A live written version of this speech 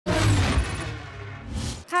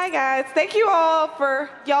Hi guys, thank you all for,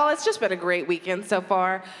 y'all, it's just been a great weekend so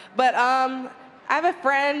far. But I have a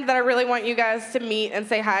friend that I really want you guys to meet and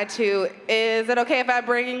say hi to. Is it okay if I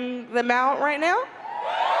bring them out right now?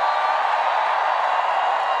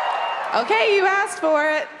 Okay, you asked for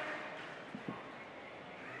it.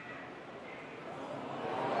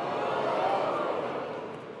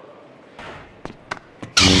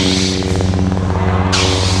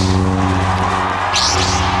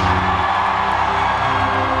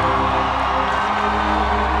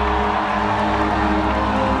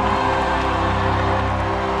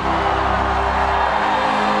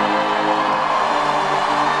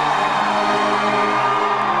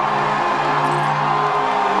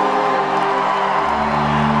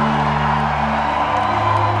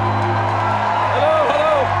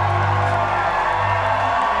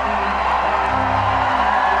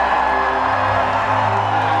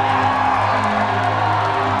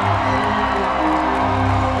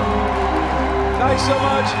 Thanks so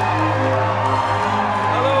much.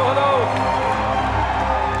 Hello, hello.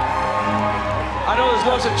 I know there's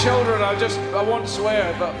lots of children, I won't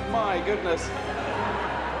swear, but my goodness.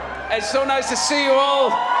 It's so nice to see you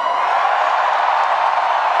all.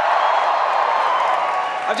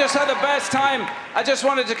 I've just had the best time. I just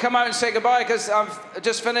wanted to come out and say goodbye because I've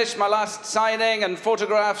just finished my last signing and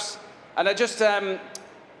photographs, and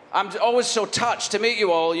I'm always so touched to meet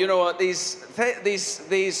you all. You know, at these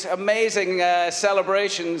amazing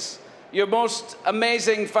celebrations. You're most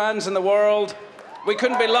amazing fans in the world. We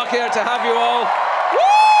couldn't be luckier to have you all. Woo!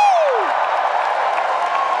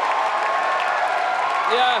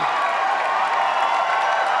 Yeah.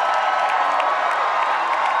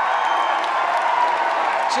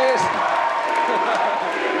 Cheers.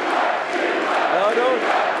 No, don't.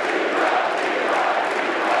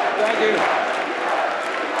 Thank you.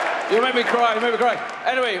 You made me cry, you made me cry.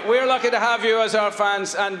 Anyway, we're lucky to have you as our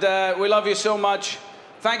fans, and we love you so much.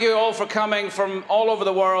 Thank you all for coming from all over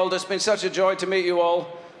the world. It's been such a joy to meet you all,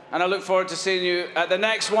 and I look forward to seeing you at the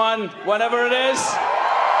next one, whenever it is.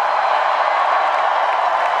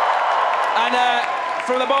 And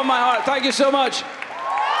from the bottom of my heart, thank you so much.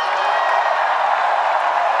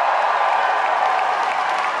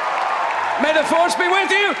 May the force be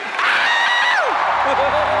with you.